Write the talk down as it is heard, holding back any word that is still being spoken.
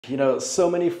You know, so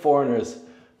many foreigners,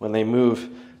 when they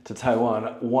move to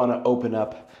Taiwan, want to open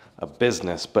up a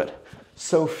business, but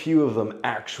so few of them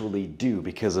actually do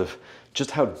because of just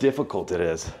how difficult it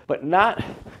is. But not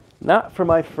for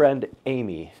my friend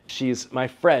Amy. She's my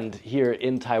friend here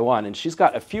in Taiwan, and she's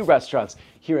got a few restaurants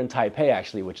here in Taipei,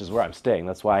 actually, which is where I'm staying.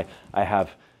 That's why I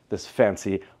have this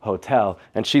fancy hotel.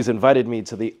 And she's invited me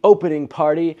to the opening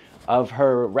party of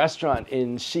her restaurant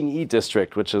in Xinyi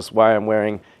district, which is why I'm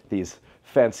wearing these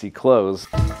fancy clothes.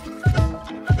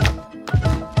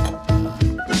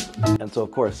 And so,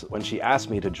 of course, when she asked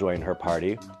me to join her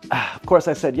party, of course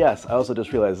I said yes. I also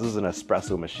just realized this is an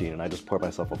espresso machine and I just poured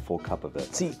myself a full cup of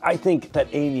it. See, I think that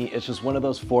Amy is just one of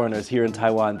those foreigners here in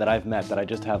Taiwan that I've met that I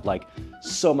just have like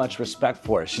so much respect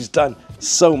for. She's done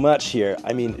so much here.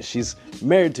 I mean, she's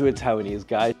married to a Taiwanese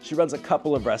guy. She runs a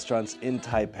couple of restaurants in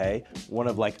Taipei, one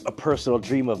of like a personal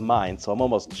dream of mine, so I'm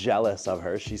almost jealous of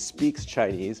her. She speaks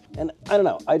Chinese, and I don't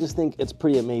know, I just think it's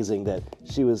pretty amazing that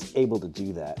she was able to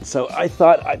do that. So I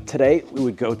thought today we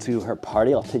would go to her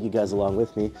party. I'll take you guys along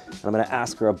with me, and I'm gonna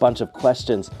ask her a bunch of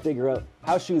questions, figure out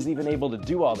how she was even able to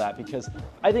do all that, because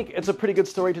I think it's a pretty good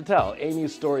story to tell.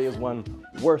 Amy's story is one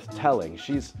worth telling.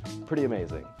 She's pretty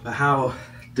amazing. How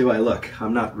do I look?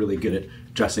 I'm not really good at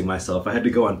dressing myself. I had to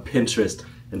go on Pinterest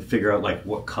and figure out like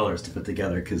what colors to put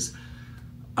together because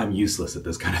I'm useless at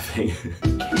this kind of thing.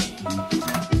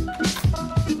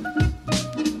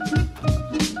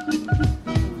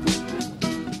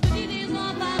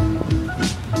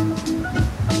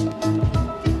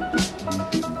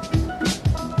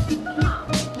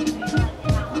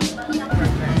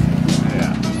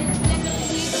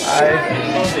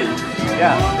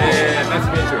 Yeah. Nice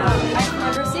to meet you.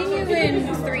 I've never seen you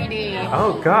in 3D.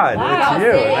 Oh God, wow, it's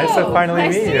you. thanks. Nice to finally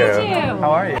nice meet to you. Meet you.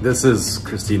 How are you? This is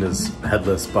Christina's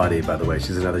headless body, by the way.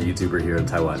 She's another YouTuber here in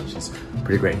Taiwan. She's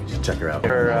pretty great. You should check her out. Say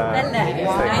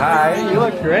hi. You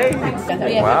look great.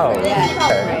 Wow.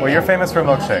 Okay. Well, you're famous for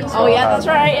milkshakes. So, oh yeah, that's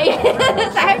right.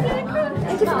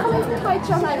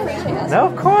 No,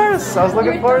 of course. I was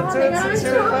looking forward to it since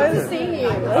you were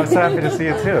invited. I'm so happy to see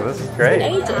you too. This is great.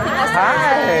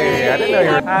 Hi. I didn't know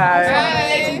you were.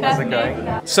 Hi. How's it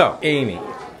going? So, Amy,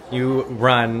 you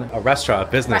run a restaurant,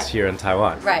 a business here in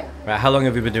Taiwan. Right. How long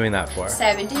have you been doing that for? So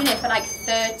I've been doing it for like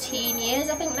 13 years,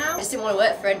 I think now. I just didn't want to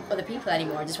work for other people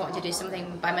anymore. I just wanted to do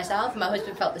something by myself. My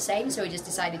husband felt the same, so we just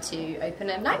decided to open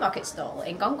a night market stall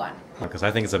in Gongguan. Because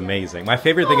I think it's amazing. My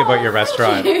favorite thing about your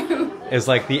restaurant is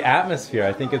like the atmosphere.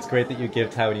 I think it's great that you give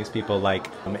Taiwanese people like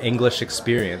English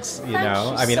experience, you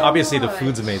know? I mean, so obviously the much.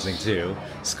 food's amazing too.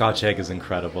 Scotch egg is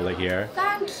incredible here.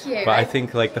 Thank you. But I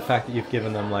think like the fact that you've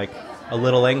given them like a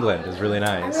little England is really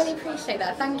nice. I really appreciate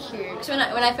that, thank you. Because when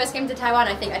I first came to Taiwan,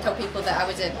 I think I told people that I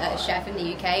was a chef in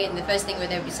the UK, and the first thing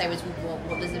they would say was, well,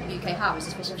 what does the UK have? It's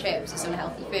just fish and chips, it's some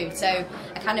healthy food. So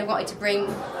I kind of wanted to bring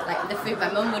like the food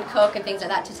my mum would cook and things like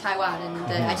that to Taiwan,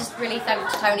 and I just really thank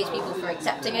Taiwanese people for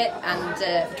accepting it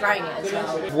and for trying it as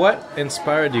well. What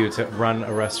inspired you to run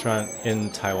a restaurant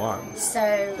in Taiwan? So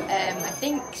I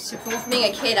think for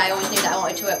being a kid, I always knew that I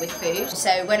wanted to work with food.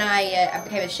 So when I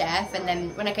became a chef, and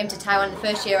then when I came to Taiwan, the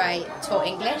first year I taught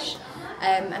English,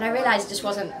 and I realised it just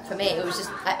wasn't for me. It was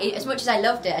just, as much as I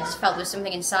loved it, I just felt there was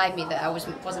something inside me that I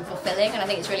wasn't fulfilling, and I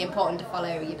think it's really important to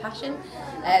follow your passion.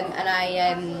 And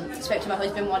I spoke to my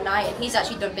husband one night, and he's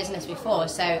actually done business before,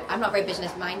 so I'm not very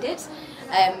business minded.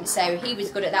 So he was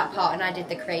good at that part and I did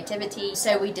the creativity.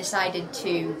 So we decided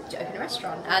to open a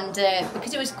restaurant, and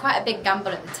because it was quite a big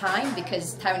gamble at the time,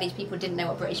 because Taiwanese people didn't know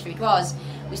what British food was,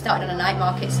 we started on a night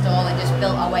market stall and just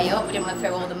built our way up. We didn't want to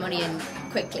throw all the money in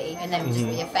quickly and then just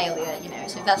be a failure, you know,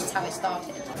 so that's how it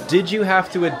started. Did you have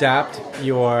to adapt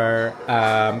your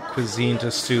cuisine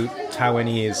to suit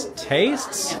Taiwanese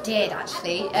tastes? I did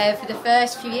actually. For the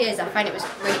first few years I find it was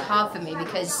really hard for me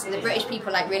because the British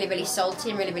people like really, really salty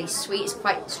and really, really sweet. It's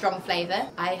quite strong flavour.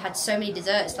 I had so many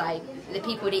desserts, like the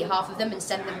people would eat half of them and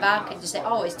send them back and just say,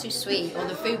 oh, it's too sweet, or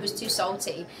the food was too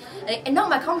salty. And not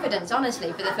my confidence,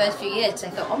 honestly, for the first few years, because I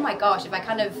thought, oh my gosh, if I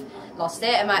kind of lost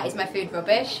it, is my food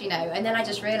rubbish, you know? And then I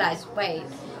just realised, wait,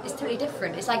 it's totally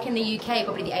different. It's like in the UK,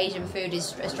 probably the Asian food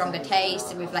is a stronger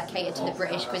taste, and we've like catered to the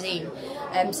British cuisine.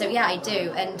 So yeah, I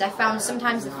do. And I found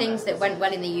sometimes the things that went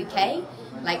well in the UK,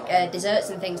 like desserts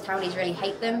and things, Taiwanese really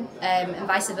hate them, and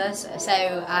vice versa. So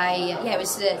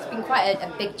it's been quite a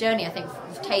big journey, I think,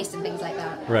 of taste and things like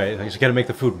that. Right, you got to make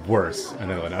the food worse. I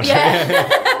know. Yeah.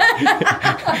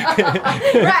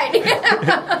 Right.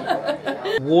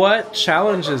 What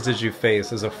challenges did you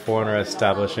face as a foreigner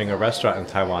establishing a restaurant in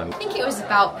Taiwan? I think it was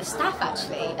about the staff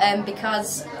actually,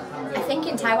 because I think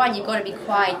in Taiwan you've got to be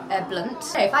quite blunt.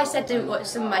 So if I said to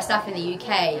some of my staff in the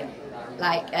UK,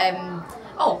 like,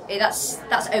 oh, that's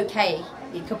okay.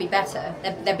 It could be better.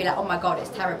 They'd be like, oh my god, it's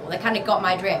terrible. They kind of got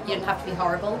my drift. You didn't have to be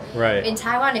horrible. Right. In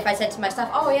Taiwan, if I said to my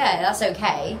staff, oh yeah, that's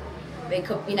okay, it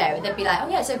could, you know, they'd be like, oh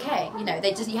yeah, it's okay. You know,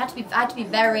 I had to be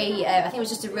very. I think it was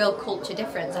just a real culture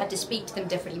difference. I had to speak to them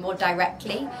differently, more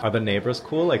directly. Are the neighbors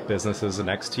cool? Like businesses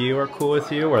next to you are cool with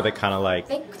you, or are they kind of like?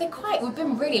 They're quite. We've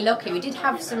been really lucky. We did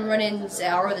have some run-ins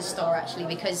at our other store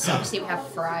actually, because obviously we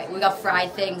got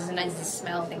fried things and nice to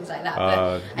smell things like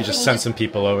that. You just sent some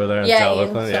people over there and yeah, dealt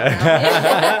with them.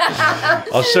 Yeah.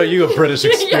 I'll show you a British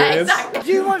experience. Yeah, exactly.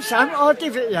 Do you want some? I'll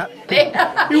give it you.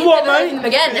 You what, mate? Them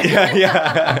again.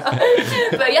 Yeah.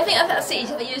 But yeah, I think that's it. I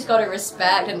think you just got to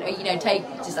respect and, you know, take.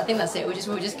 Just I think that's it. We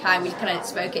kind of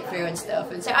spoke it through and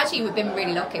stuff. And so actually, we've been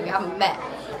really lucky. We haven't met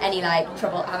any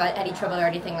trouble or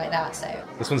anything like that. So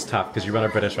this one's tough because you run a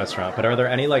British restaurant. But are there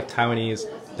any like Taiwanese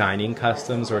dining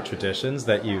customs or traditions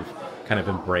that you've kind of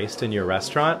embraced in your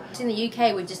restaurant? In the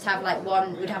UK, we'd just have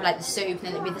we'd have the soup, and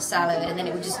then it'd be the salad, and then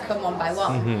it would just come one by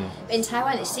one. Mm-hmm. In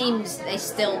Taiwan, it seems they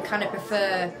still kind of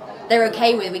prefer. They're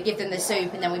okay with, we give them the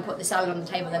soup and then we put the salad on the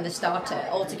table, then the starter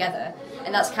all together.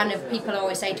 And that's kind of, people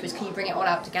always say to us, can you bring it all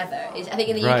out together? I think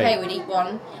in the UK we'd eat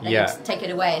one and then you'd take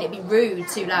it away, and it'd be rude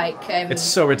to it's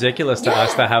so ridiculous to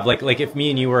us to have like if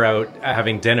me and you were out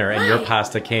having dinner and your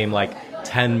pasta came like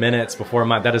 10 minutes before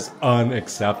mine, that is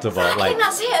unacceptable. I think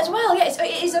that's it as well. Yeah,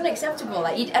 it is unacceptable.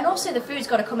 And also the food's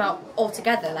got to come out all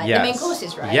together, the main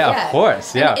courses, right? Yeah, of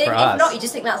course. Yeah, and for if us. If not, you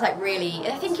just think that's really.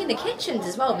 I think in the kitchens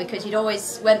as well, because you'd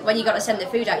always when you got to send the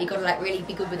food out, you got to really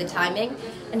be good with the timing.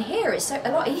 And here it's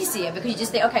a lot easier because you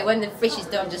just think, okay, when the fish is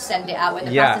done, just send it out. When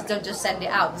the pasta's done, just send it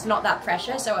out. There's not that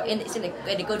pressure, so it's in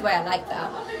a good way. I like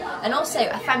that. And also,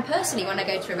 I find personally when I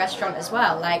go to a restaurant as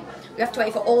well, we have to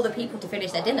wait for all the people to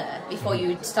finish their dinner before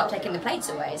you start taking the plates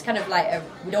away. It's kind of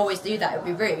we'd always do that, it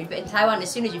would be rude, but in Taiwan, as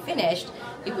soon as you finished,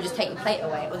 people just take your plate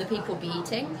away, or the people be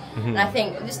eating. Mm-hmm. And I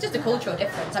think it's just a cultural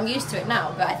difference. I'm used to it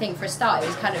now, but I think for a start it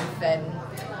was kind of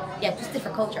just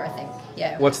different culture, I think.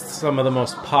 Yeah. What's some of the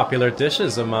most popular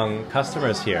dishes among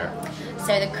customers here?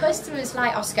 So the customers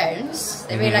like our scones.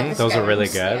 They really like the scones. Those are really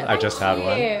good. Yeah, I just had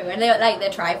one. And they like the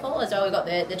trifle as well. We've got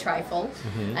the trifle.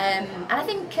 Mm-hmm. And I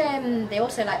think they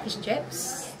also like fish and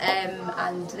chips.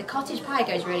 And the cottage pie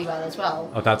goes really well as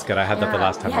well. Oh, that's good. I had that the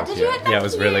last time I was here. Yeah, it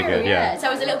was really good. Yeah. So I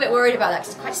was a little bit worried about that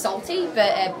because it's quite salty,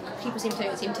 but people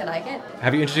seem to like it.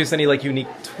 Have you introduced any unique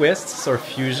twists or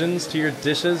fusions to your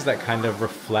dishes that kind of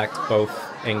reflect both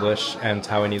English and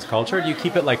Taiwanese culture? Or do you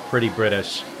keep it pretty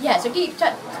British? Yeah, so keep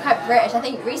it quite British. I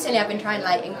think recently I've been trying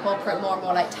to incorporate more and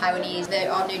more Taiwanese.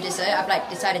 Our new dessert, I've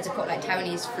decided to put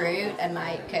Taiwanese fruit and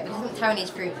because I think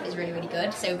Taiwanese fruit is really, really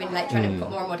good. So we've been trying to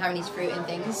put more and more Taiwanese fruit in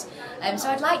things. So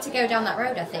I'd like to go down that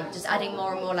road. I think just adding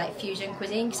more and more fusion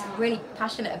cuisine, because I'm really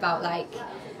passionate about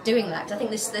doing that, because I think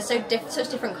there's such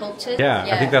different cultures. Yeah,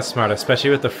 I think that's smart, especially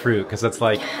with the fruit, because it's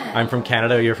I'm from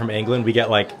Canada, you're from England, we get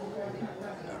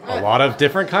a lot of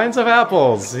different kinds of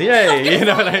apples. Yay, you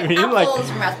know what I mean? Apples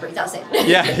and raspberries, that's it.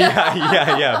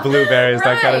 yeah, blueberries,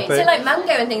 right. That kind of thing. So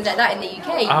mango and things like that in the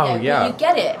UK, you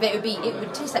get it, but it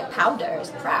would taste like powder, it's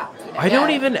crap. I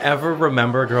don't even ever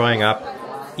remember growing up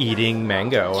eating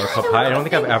mango or papaya. I don't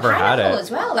think I've ever had it.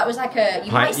 As well, that was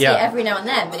you might see it every now and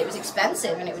then, but it was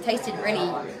expensive and it tasted really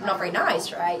not very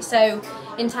nice, right? So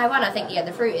in Taiwan, I think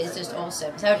the fruit is just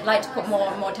awesome. So I'd like to put more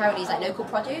and more Taiwanese local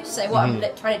produce. So what I'm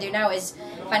trying to do now is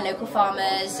find local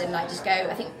farmers and just go.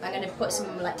 I think I'm going to put some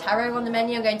taro on the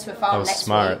menu. I'm going to a farm next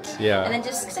week. Yeah. And then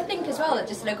because I think as well that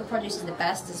just local produce is the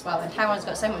best as well. And Taiwan's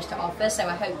got so much to offer, so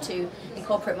I hope to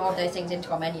incorporate more of those things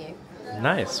into our menu.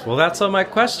 Nice. Well, that's all my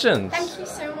questions. Thank you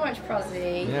so much,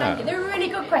 Prosy. Yeah. Thank you. They're really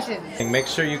good questions. Make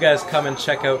sure you guys come and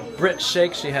check out Brit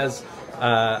Shake. She has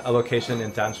a location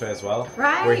in Danshui as well.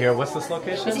 Right. We're here. What's this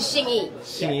location? This is Xinyi.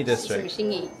 Xinyi district.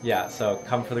 Xinyi. Yeah, so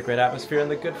come for the great atmosphere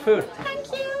and the good food. Thank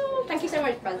you. Thank you so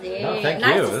much, Prosy. No, thank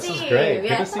nice you. To this see is you. great.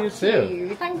 Yeah, good to see you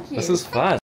too. Thank you. This is fun.